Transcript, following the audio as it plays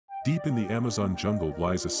Deep in the Amazon jungle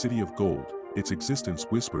lies a city of gold, its existence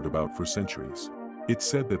whispered about for centuries. It's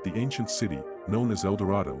said that the ancient city, known as El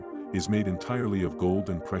Dorado, is made entirely of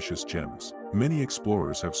gold and precious gems. Many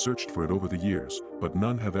explorers have searched for it over the years, but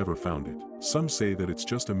none have ever found it. Some say that it's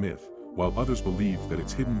just a myth, while others believe that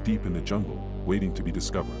it's hidden deep in the jungle, waiting to be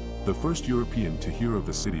discovered. The first European to hear of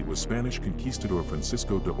the city was Spanish conquistador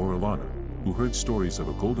Francisco de Orellana, who heard stories of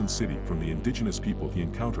a golden city from the indigenous people he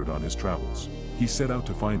encountered on his travels. He set out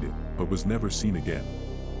to find it, but was never seen again.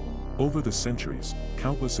 Over the centuries,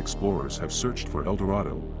 countless explorers have searched for El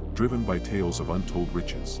Dorado, driven by tales of untold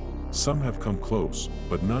riches. Some have come close,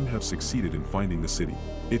 but none have succeeded in finding the city.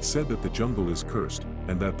 It's said that the jungle is cursed,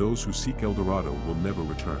 and that those who seek El Dorado will never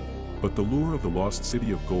return. But the lure of the lost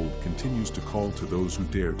city of gold continues to call to those who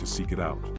dare to seek it out.